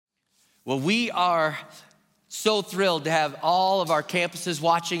Well, we are so thrilled to have all of our campuses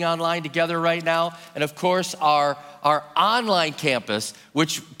watching online together right now. And of course, our online campus,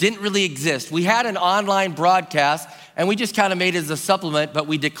 which didn't really exist. We had an online broadcast and we just kind of made it as a supplement, but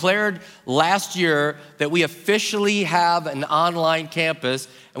we declared last year that we officially have an online campus.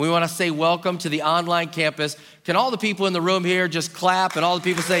 And we want to say welcome to the online campus. Can all the people in the room here just clap and all the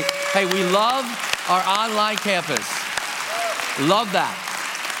people say, hey, we love our online campus. Love that.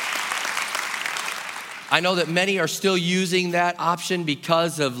 I know that many are still using that option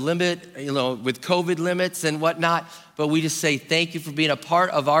because of with COVID limits and whatnot, but we just say thank you for being a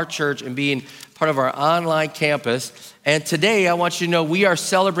part of our church and being part of our online campus. And today I want you to know we are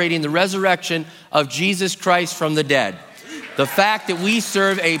celebrating the resurrection of Jesus Christ from the dead. The fact that we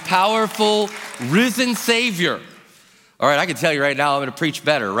serve a powerful, risen Savior. All right, I can tell you right now, I'm going to preach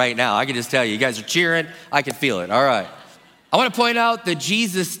better right now. I can just tell you, you guys are cheering. I can feel it. All right. I want to point out that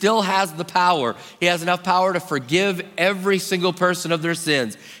Jesus still has the power. He has enough power to forgive every single person of their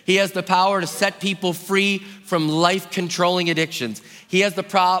sins. He has the power to set people free from life-controlling addictions. He has the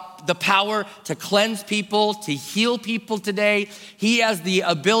power to cleanse people, to heal people today. He has the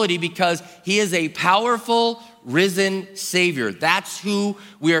ability because he is a powerful, risen Savior. That's who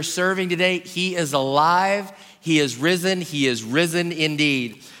we are serving today. He is alive. He is risen. He is risen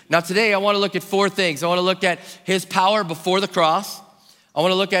indeed. Now today I want to look at four things. I want to look at his power before the cross. I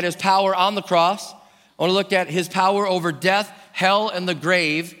want to look at his power on the cross. I want to look at his power over death, hell, and the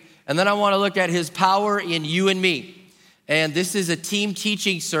grave. And then I want to look at his power in you and me. And this is a team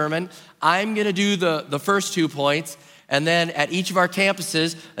teaching sermon. I'm going to do the first 2 points. And then at each of our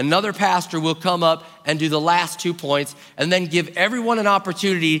campuses, another pastor will come up and do the last 2 points and then give everyone an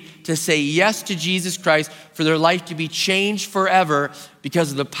opportunity to say yes to Jesus Christ for their life to be changed forever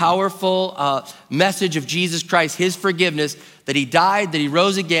because of the powerful message of Jesus Christ, his forgiveness, that he died, that he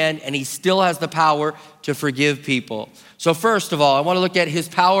rose again, and he still has the power to forgive people. So first of all, I want to look at his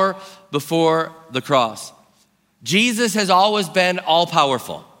power before the cross. Jesus has always been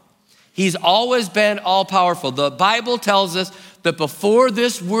all-powerful. He's always been all-powerful. The Bible tells us that before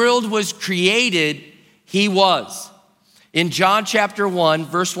this world was created, he was. In John chapter 1,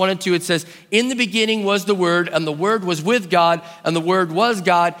 verse 1 and 2, it says, in the beginning was the Word, and the Word was with God, and the Word was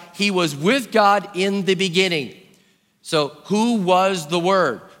God. He was with God in the beginning. So who was the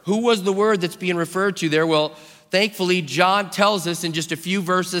Word? Who was the Word that's being referred to there? Well, thankfully, John tells us in just a few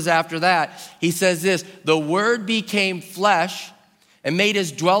verses after that. He says this, the Word became flesh and made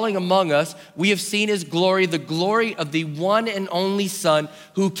his dwelling among us. We have seen his glory, the glory of the one and only Son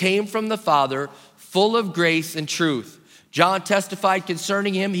who came from the Father, full of grace and truth. John testified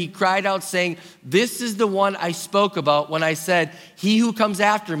concerning him. He cried out saying, this is the one I spoke about when I said, he who comes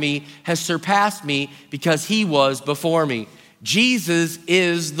after me has surpassed me because he was before me. Jesus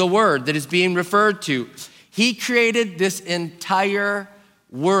is the Word that is being referred to. He created this entire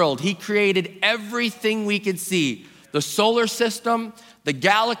world. He created everything we could see. The solar system, the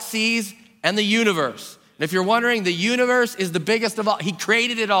galaxies, and the universe. And if you're wondering, the universe is the biggest of all. He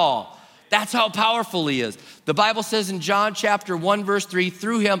created it all. That's how powerful he is. The Bible says in John chapter 1, verse 3,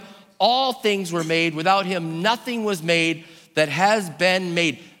 through him all things were made. Without him nothing was made that has been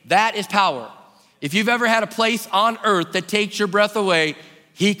made. That is power. If you've ever had a place on earth that takes your breath away,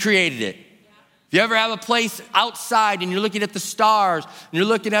 he created it. If you ever have a place outside and you're looking at the stars, and you're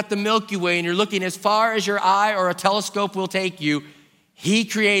looking at the Milky Way, and you're looking as far as your eye or a telescope will take you, he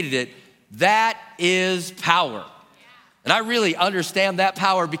created it. That is power. And I really understand that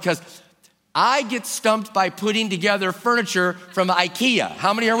power because I get stumped by putting together furniture from IKEA.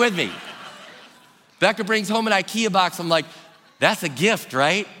 How many are with me? Becca brings home an IKEA box. I'm like, that's a gift,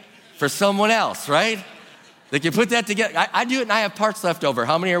 right? For someone else, right? They can put that together. I do it and I have parts left over.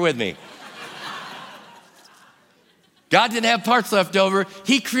 How many are with me? God didn't have parts left over.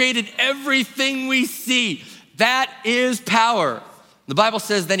 He created everything we see. That is power. The Bible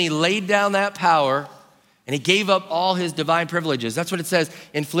says then he laid down that power and he gave up all his divine privileges. That's what it says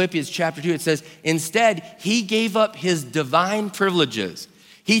in Philippians chapter 2. It says, instead, he gave up his divine privileges.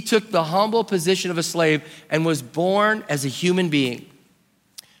 He took the humble position of a slave and was born as a human being,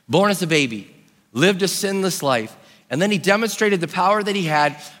 born as a baby, lived a sinless life. And then he demonstrated the power that he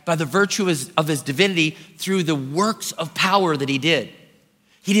had by the virtue of his divinity through the works of power that he did.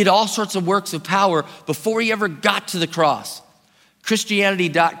 He did all sorts of works of power before he ever got to the cross.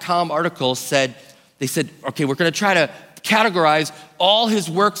 Christianity.com article said, okay, we're going to try to categorize all his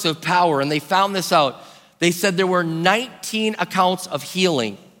works of power. And they found this out. They said there were 19 accounts of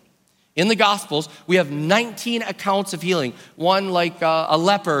healing. In the Gospels, we have 19 accounts of healing. One like a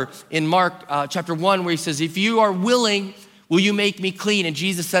leper in Mark chapter 1 where he says, if you are willing, Will you make me clean? And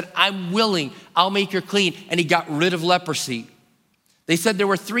Jesus said, I'm willing. I'll make you clean. And he got rid of leprosy. They said there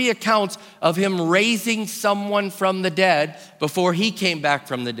were 3 accounts of him raising someone from the dead before he came back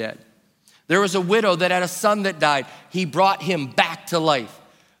from the dead. There was a widow that had a son that died. He brought him back to life.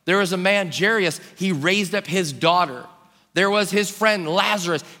 There was a man, Jairus, he raised up his daughter. There was his friend,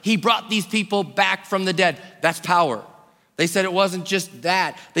 Lazarus. He brought these people back from the dead. That's power. They said it wasn't just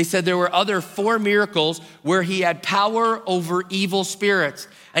that. They said there were other 4 miracles where he had power over evil spirits.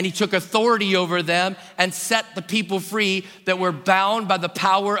 And he took authority over them and set the people free that were bound by the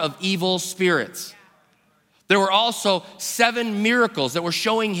power of evil spirits. There were also 7 miracles that were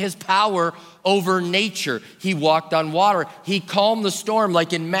showing his power over nature. He walked on water. He calmed the storm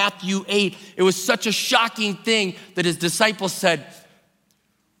like in Matthew 8. It was such a shocking thing that his disciples said,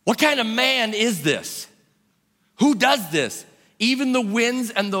 what kind of man is this? Who does this? Even the winds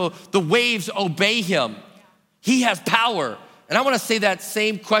and the waves obey him. He has power. And I want to say that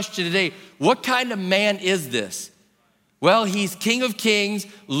same question today. What kind of man is this? Well, he's King of Kings,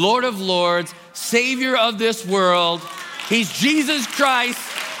 Lord of Lords, Savior of this world. He's Jesus Christ,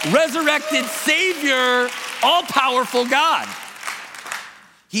 resurrected Savior, all-powerful God.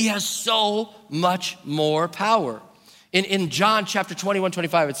 He has so much more power. In John chapter 21,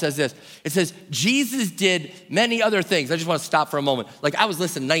 25, it says this. It says, Jesus did many other things. I just want to stop for a moment. Like I was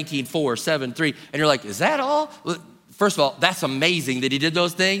listening 19, 4, 7, 3, and you're like, is that all? First of all, that's amazing that he did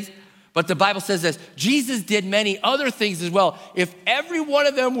those things. But the Bible says this, Jesus did many other things as well. If every one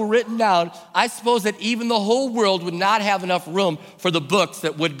of them were written down, I suppose that even the whole world would not have enough room for the books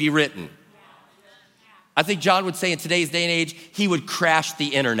that would be written. I think John would say in today's day and age, he would crash the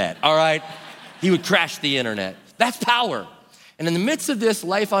internet, all right? He would crash the internet. That's power. And in the midst of this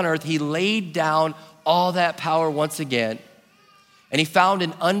life on earth, he laid down all that power once again. And he found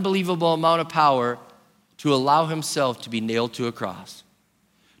an unbelievable amount of power to allow himself to be nailed to a cross.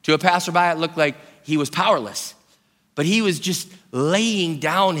 To a passerby, it looked like he was powerless, but he was just laying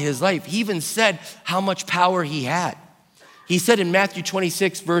down his life. He even said how much power he had. He said in Matthew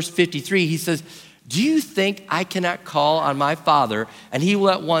 26, verse 53, he says, do you think I cannot call on my Father and he will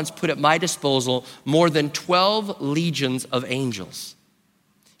at once put at my disposal more than 12 legions of angels?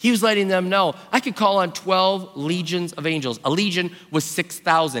 He was letting them know, I could call on 12 legions of angels. A legion was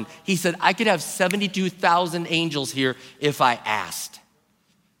 6,000. He said, I could have 72,000 angels here if I asked.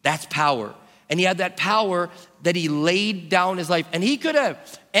 That's power. And he had that power that he laid down his life. And he could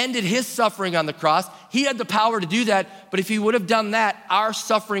have ended his suffering on the cross. He had the power to do that. But if he would have done that, our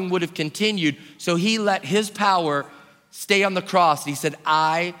suffering would have continued. So he let his power stay on the cross. He said,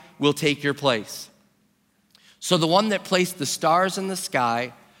 I will take your place. So the one that placed the stars in the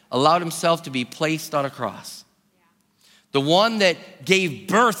sky allowed himself to be placed on a cross. The one that gave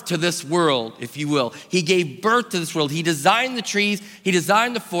birth to this world, if you will. He gave birth to this world. He designed the trees. He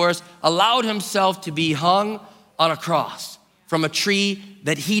designed the forest, allowed himself to be hung on a cross from a tree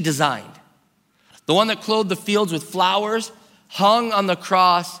that he designed. The one that clothed the fields with flowers hung on the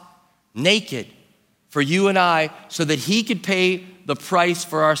cross naked for you and I so that he could pay the price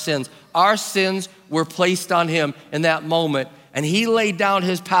for our sins. Our sins were placed on him in that moment. And he laid down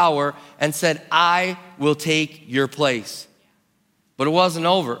his power and said, I will take your place. But it wasn't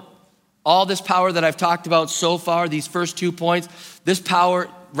over. All this power that I've talked about so far, these first 2 points, this power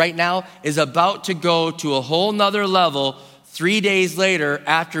right now is about to go to a whole nother level 3 days later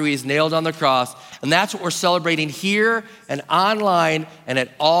after he's nailed on the cross. And that's what we're celebrating here and online and at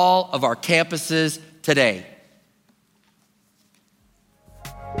all of our campuses today.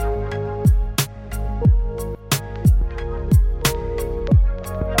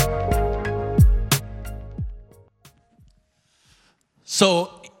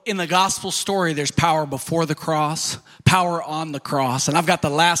 So in the gospel story, there's power before the cross, power on the cross. And I've got the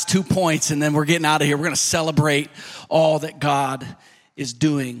last 2 points, and then we're getting out of here. We're going to celebrate all that God is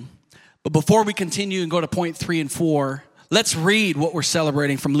doing. But before we continue and go to point 3 and 4, let's read what we're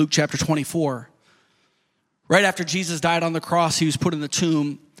celebrating from Luke chapter 24. Right after Jesus died on the cross, he was put in the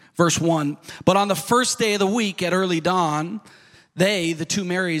tomb. Verse 1, but on the first day of the week at early dawn, they, the 2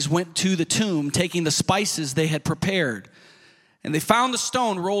 Marys, went to the tomb, taking the spices they had prepared. And they found the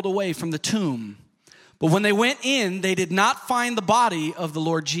stone rolled away from the tomb. But when they went in, they did not find the body of the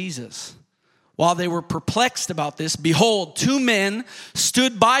Lord Jesus. While they were perplexed about this, behold, 2 men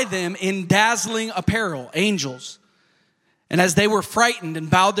stood by them in dazzling apparel, angels. And as they were frightened and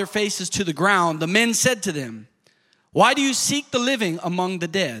bowed their faces to the ground, the men said to them, why do you seek the living among the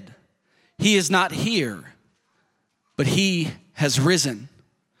dead? He is not here, but he has risen.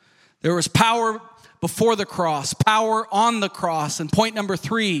 There was power before the cross, power on the cross. And point number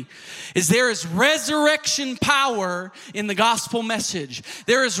 3 is there is resurrection power in the gospel message.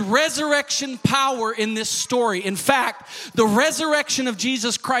 There is resurrection power in this story. In fact, the resurrection of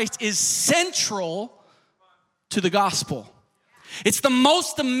Jesus Christ is central to the gospel. It's the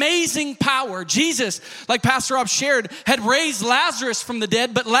most amazing power. Jesus, like Pastor Rob shared, had raised Lazarus from the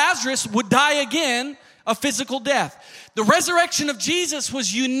dead, but Lazarus would die again, a physical death. The resurrection of Jesus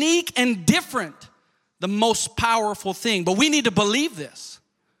was unique and different, the most powerful thing. But we need to believe this.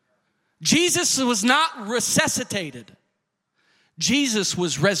 Jesus was not resuscitated. Jesus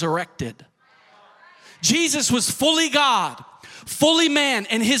was resurrected. Jesus was fully God, fully man.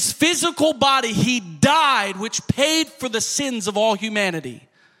 In his physical body, he died, which paid for the sins of all humanity.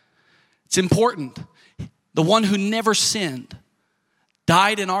 It's important. The one who never sinned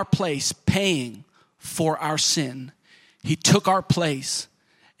died in our place, paying for our sin. He took our place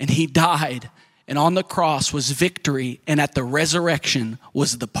and he died. And on the cross was victory, and at the resurrection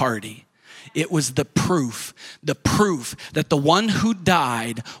was the party. It was the proof that the one who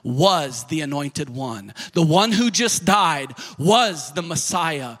died was the anointed one. The one who just died was the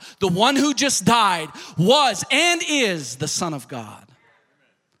Messiah. The one who just died was and is the Son of God.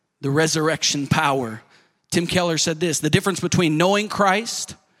 The resurrection power. Tim Keller said this: the difference between knowing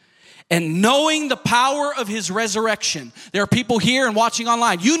Christ and knowing the power of his resurrection. There are people here and watching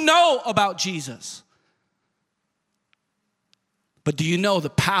online. You know about Jesus. But do you know the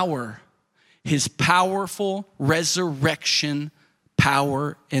power, his powerful resurrection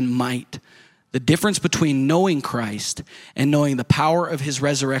power and might? The difference between knowing Christ and knowing the power of his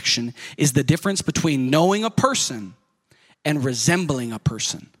resurrection is the difference between knowing a person and resembling a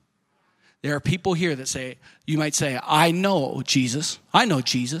person. There are people here that say, you might say, I know Jesus.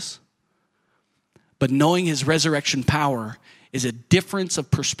 But knowing his resurrection power is a difference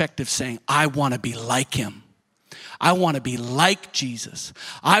of perspective, saying, I want to be like him. I want to be like Jesus.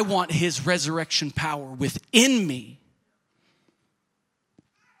 I want his resurrection power within me.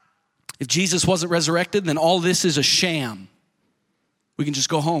 If Jesus wasn't resurrected, then all this is a sham. We can just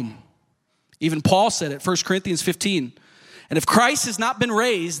go home. Even Paul said it, 1 Corinthians 15. And if Christ has not been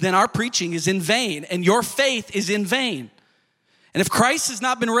raised, then our preaching is in vain, and your faith is in vain. And if Christ has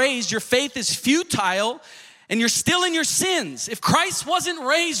not been raised, your faith is futile and you're still in your sins. If Christ wasn't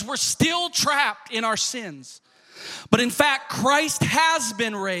raised, we're still trapped in our sins. But in fact, Christ has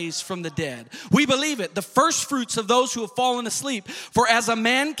been raised from the dead. We believe it. The first fruits of those who have fallen asleep. For as a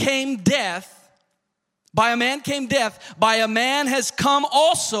man came death, by a man has come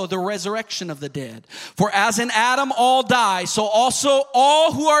also the resurrection of the dead. For as in Adam all die, so also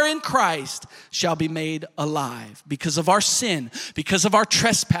all who are in Christ shall be made alive. Because of our sin, because of our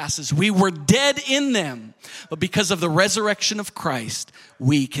trespasses, we were dead in them. But because of the resurrection of Christ,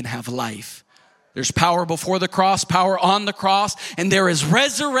 we can have life. There's power before the cross, power on the cross, and there is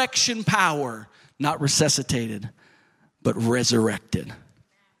resurrection power, not resuscitated, but resurrected.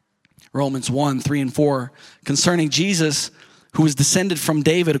 Romans 1, 3, and 4, concerning Jesus, who was descended from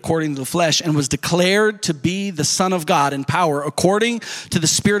David according to the flesh and was declared to be the Son of God in power according to the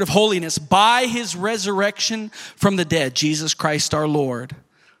Spirit of holiness by his resurrection from the dead, Jesus Christ our Lord.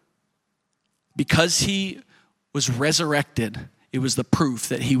 Because he was resurrected, it was the proof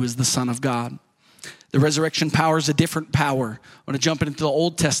that he was the Son of God. The resurrection power is a different power. I want to jump into the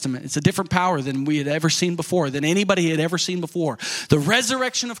Old Testament. It's a different power than we had ever seen before, than anybody had ever seen before. The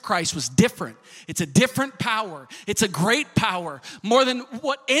resurrection of Christ was different. It's a different power. It's a great power, more than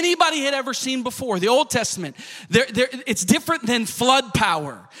what anybody had ever seen before. The Old Testament, it's different than flood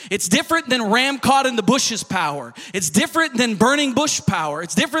power. It's different than ram caught in the bushes power. It's different than burning bush power.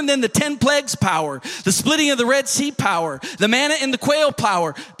 It's different than the 10 plagues power, the splitting of the Red Sea power, the manna and the quail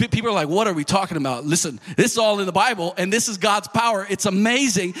power. People are like, what are we talking about? Listen, this is all in the Bible, and this is God's power. It's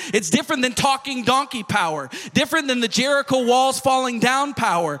amazing. It's different than talking donkey power, different than the Jericho walls falling down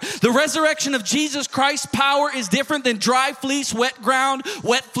power. The resurrection of Jesus Christ's power is different than dry fleece, wet ground,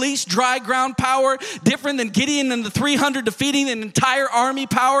 wet fleece, dry ground power, different than Gideon and the 300 defeating an entire army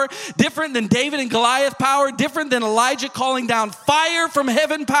power, different than David and Goliath power, different than Elijah calling down fire from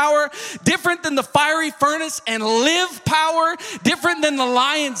heaven power, different than the fiery furnace and live power, different than the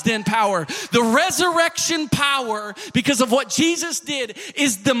lion's den power. The resurrection power, because of what Jesus did,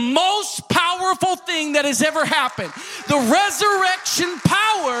 is the most powerful thing that has ever happened. The resurrection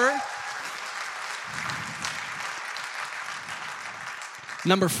power.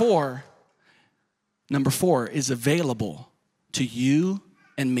 Number four is available to you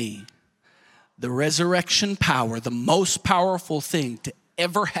and me. The resurrection power, the most powerful thing to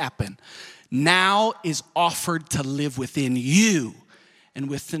ever happen, now is offered to live within you and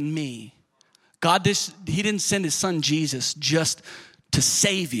within me. He didn't send his son Jesus just to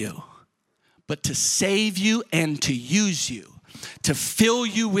save you, but to save you and to use you, to fill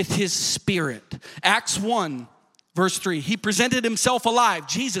you with his Spirit. Acts 1, verse 3, he presented himself alive.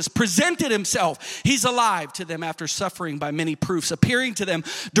 Jesus presented himself. He's alive to them after suffering by many proofs, appearing to them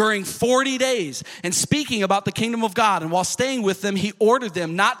during 40 days and speaking about the kingdom of God. And while staying with them, he ordered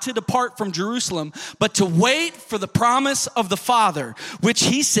them not to depart from Jerusalem, but to wait for the promise of the Father, which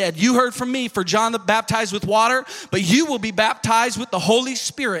he said, you heard from me, for John baptized with water, but you will be baptized with the Holy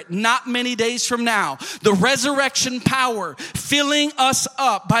Spirit not many days from now. The resurrection power filling us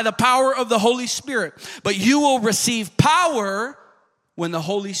up by the power of the Holy Spirit. But you will receive power when the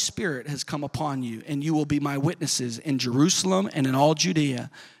Holy Spirit has come upon you, and you will be my witnesses in Jerusalem and in all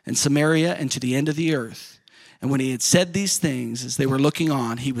Judea and Samaria and to the end of the earth. And when he had said these things, as they were looking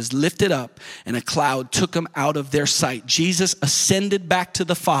on, he was lifted up, and a cloud took him out of their sight. Jesus ascended back to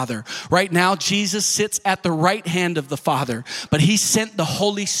the Father. Right now, Jesus sits at the right hand of the Father, but he sent the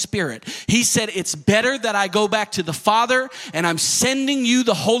Holy Spirit. He said, it's better that I go back to the Father, and I'm sending you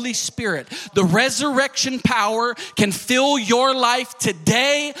the Holy Spirit. The resurrection power can fill your life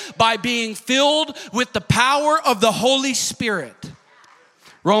today by being filled with the power of the Holy Spirit.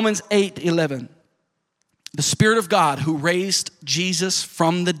 Romans 8:11. The Spirit of God who raised Jesus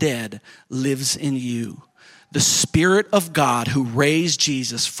from the dead lives in you. The Spirit of God who raised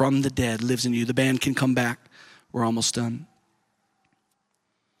Jesus from the dead lives in you. The band can come back. We're almost done.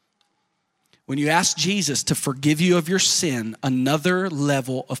 When you ask Jesus to forgive you of your sin, another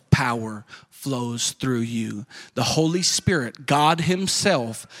level of power flows through you. The Holy Spirit, God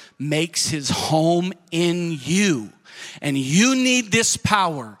himself, makes his home in you. And you need this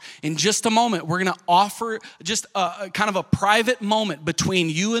power. In just a moment, we're going to offer just a kind of a private moment between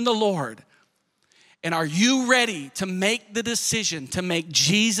you and the Lord. And are you ready to make the decision to make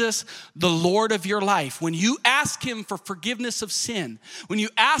Jesus the Lord of your life? When you ask him for forgiveness of sin, when you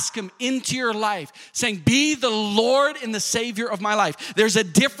ask him into your life, saying, be the Lord and the Savior of my life, there's a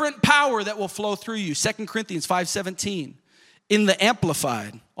different power that will flow through you. 2 Corinthians 5:17. In the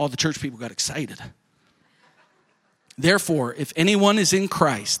Amplified, all the church people got excited. Therefore, if anyone is in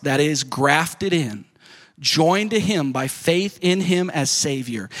Christ, that is grafted in, joined to him by faith in him as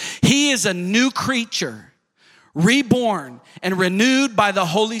Savior, he is a new creature, reborn and renewed by the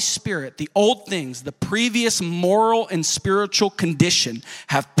Holy Spirit. The old things, the previous moral and spiritual condition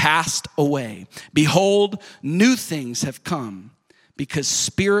have passed away. Behold, new things have come, because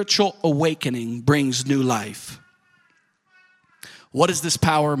spiritual awakening brings new life. What does this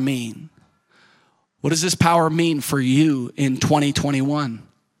power mean? What does this power mean for you in 2021?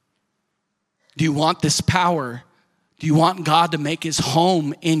 Do you want this power? Do you want God to make his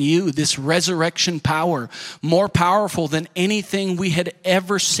home in you? This resurrection power, more powerful than anything we had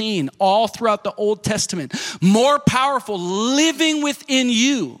ever seen all throughout the Old Testament. More powerful, living within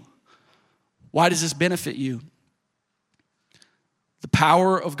you. Why does this benefit you? The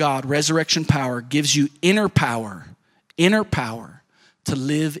power of God, resurrection power, gives you inner power to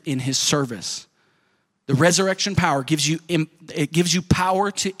live in his service. The resurrection power gives you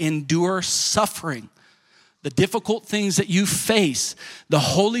power to endure suffering. The difficult things that you face, the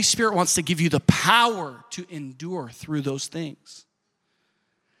Holy Spirit wants to give you the power to endure through those things.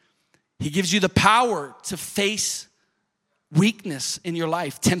 He gives you the power to face weakness in your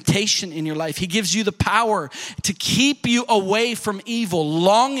life, temptation in your life. He gives you the power to keep you away from evil,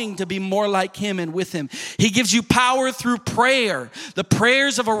 longing to be more like him and with him. He gives you power through prayer, the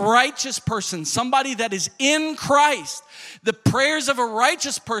prayers of a righteous person, somebody that is in Christ. The prayers of a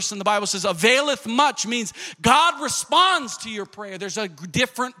righteous person, the Bible says, availeth much, means God responds to your prayer. There's a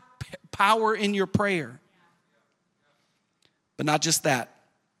different power in your prayer. But not just that.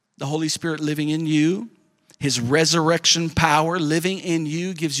 The Holy Spirit living in you, his resurrection power living in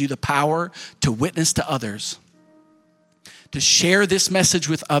you gives you the power to witness to others, to share this message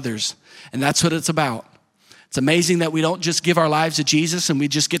with others. And that's what it's about. It's amazing that we don't just give our lives to Jesus and we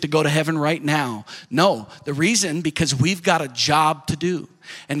just get to go to heaven right now. No, the reason, because we've got a job to do.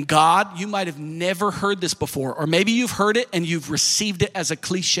 And God, you might have never heard this before, or maybe you've heard it and you've received it as a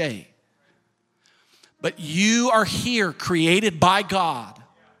cliche. But you are here created by God.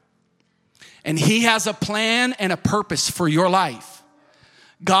 And he has a plan and a purpose for your life.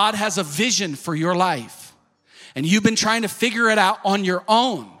 God has a vision for your life. And you've been trying to figure it out on your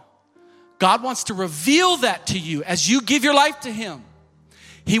own. God wants to reveal that to you as you give your life to him.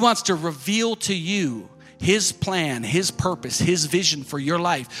 He wants to reveal to you his plan, his purpose, his vision for your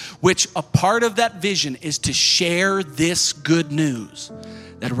life, which a part of that vision is to share this good news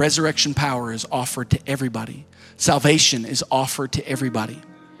that resurrection power is offered to everybody. Salvation is offered to everybody.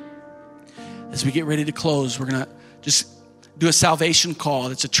 As we get ready to close, we're going to just do a salvation call.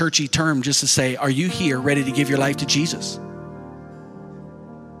 It's a churchy term just to say, are you here ready to give your life to Jesus?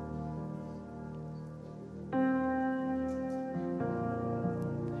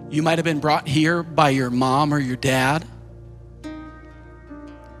 You might have been brought here by your mom or your dad.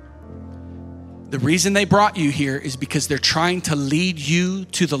 The reason they brought you here is because they're trying to lead you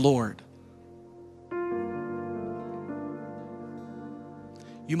to the Lord.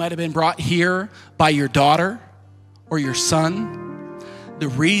 You might have been brought here by your daughter or your son. The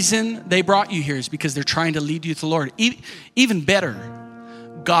reason they brought you here is because they're trying to lead you to the Lord. Even better,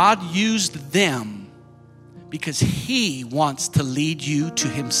 God used them because he wants to lead you to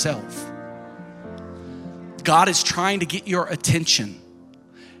himself. God is trying to get your attention.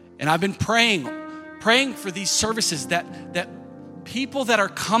 And I've been praying for these services that people that are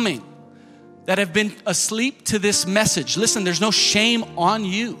coming, that have been asleep to this message. Listen, there's no shame on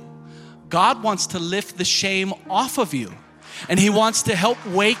you. God wants to lift the shame off of you. And he wants to help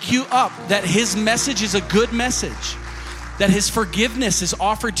wake you up that his message is a good message, that his forgiveness is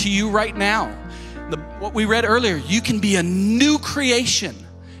offered to you right now. What we read earlier, you can be a new creation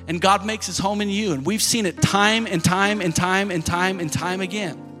and God makes his home in you. And we've seen it time and time and time and time and time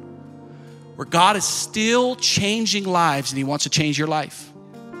again, where God is still changing lives and he wants to change your life.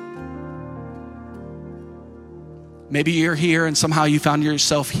 Maybe you're here and somehow you found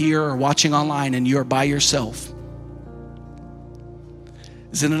yourself here or watching online and you're by yourself.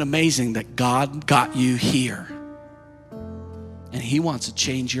 Isn't it amazing that God got you here and he wants to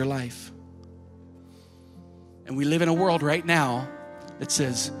change your life? And we live in a world right now that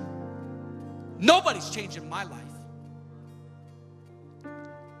says, nobody's changing my life.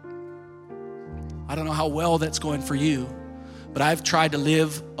 I don't know how well that's going for you, but I've tried to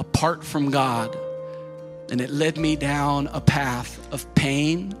live apart from God, and it led me down a path of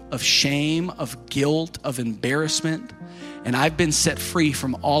pain, of shame, of guilt, of embarrassment. And I've been set free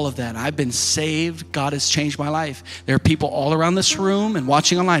from all of that. I've been saved. God has changed my life. There are people all around this room and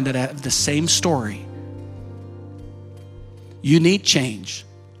watching online that have the same story. You need change.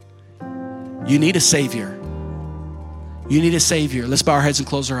 You need a Savior. You need a Savior. Let's bow our heads and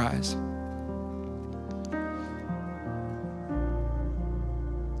close our eyes.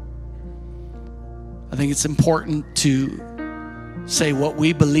 I think it's important to say what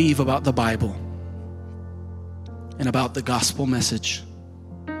we believe about the Bible and about the gospel message.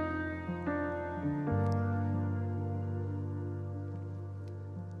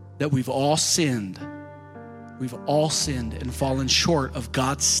 That we've all sinned. We've all sinned and fallen short of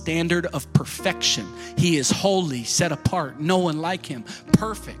God's standard of perfection. He is holy, set apart, no one like him,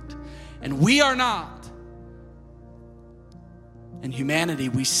 perfect. And we are not. In humanity,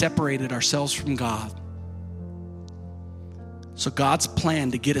 we separated ourselves from God. So God's plan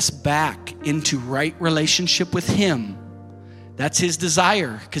to get us back into right relationship with him, that's his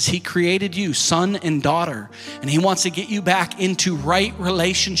desire, because he created you, son and daughter, and he wants to get you back into right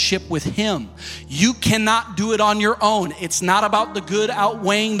relationship with him. You cannot do it on your own. It's not about the good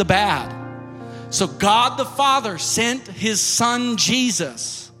outweighing the bad. So God the Father sent his son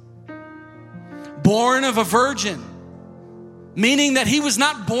Jesus, born of a virgin, meaning that he was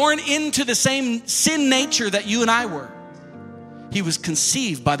not born into the same sin nature that you and I were. He was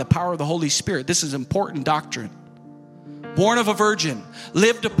conceived by the power of the Holy Spirit. This is important doctrine. Born of a virgin,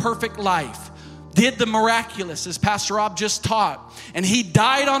 lived a perfect life, did the miraculous as Pastor Rob just taught, and he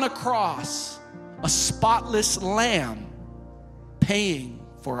died on a cross, a spotless lamb, paying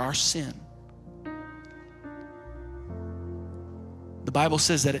for our sin. The Bible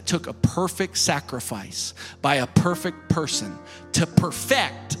says that it took a perfect sacrifice by a perfect person to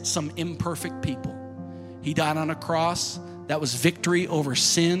perfect some imperfect people. He died on a cross. That was victory over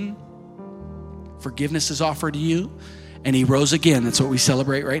sin. Forgiveness is offered to you. And he rose again. That's what we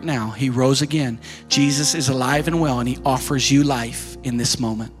celebrate right now. He rose again. Jesus is alive and well, and he offers you life in this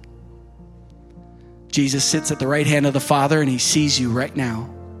moment. Jesus sits at the right hand of the Father, and he sees you right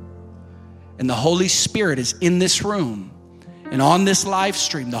now. And the Holy Spirit is in this room. And on this live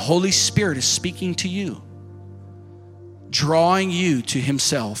stream, the Holy Spirit is speaking to you, drawing you to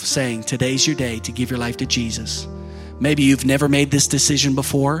himself, saying, today's your day to give your life to Jesus. Maybe you've never made this decision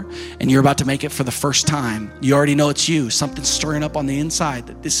before and you're about to make it for the first time. You already know it's you. Something's stirring up on the inside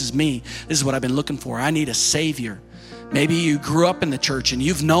that this is me. This is what I've been looking for. I need a Savior. Maybe you grew up in the church and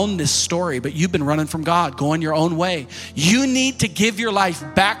you've known this story, but you've been running from God, going your own way. You need to give your life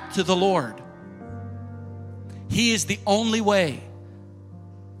back to the Lord. He is the only way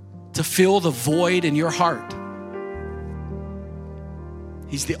to fill the void in your heart.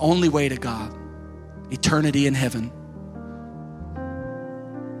 He's the only way to God, eternity in heaven.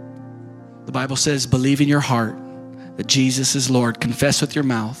 The The Bible says, believe in your heart that Jesus is Lord. Confess with your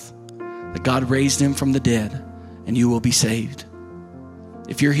mouth that God raised him from the dead, and you will be saved.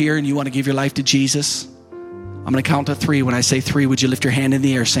 If you're here and you want to give your life to Jesus, I'm going to count to 3. When I say 3, would you lift your hand in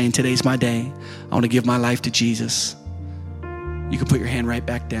the air saying, today's my day. I want to give my life to Jesus. You can put your hand right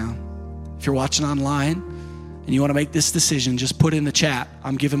back down. If you're watching online and you want to make this decision, just put in the chat,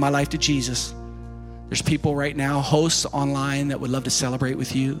 I'm giving my life to Jesus. There's people right now, hosts online, that would love to celebrate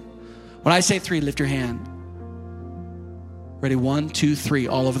with you. When I say 3, lift your hand. Ready? 1, 2, 3,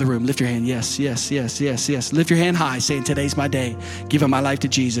 all over the room. Lift your hand. Yes, yes, yes, yes, yes. Lift your hand high, saying, today's my day. Giving my life to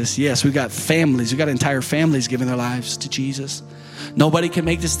Jesus. Yes, we've got families. We've got entire families giving their lives to Jesus. Nobody can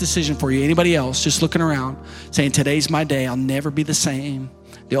make this decision for you. Anybody else just looking around, saying, today's my day. I'll never be the same.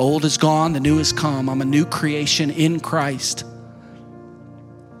 The old is gone. The new has come. I'm a new creation in Christ.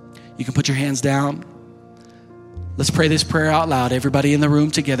 You can put your hands down. Let's pray this prayer out loud. Everybody in the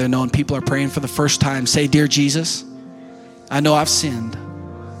room together, knowing people are praying for the first time. Say, dear Jesus, I know I've sinned.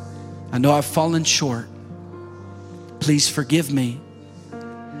 I know I've fallen short. Please forgive me.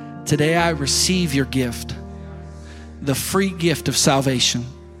 Today I receive your gift, the free gift of salvation.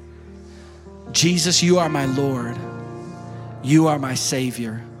 Jesus, you are my Lord. You are my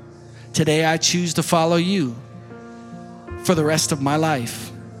Savior. Today I choose to follow you for the rest of my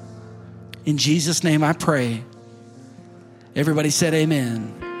life. In Jesus' name I pray. Everybody said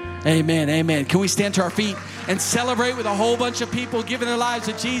amen. Amen, amen. Can we stand to our feet and celebrate with a whole bunch of people giving their lives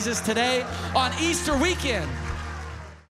to Jesus today on Easter weekend?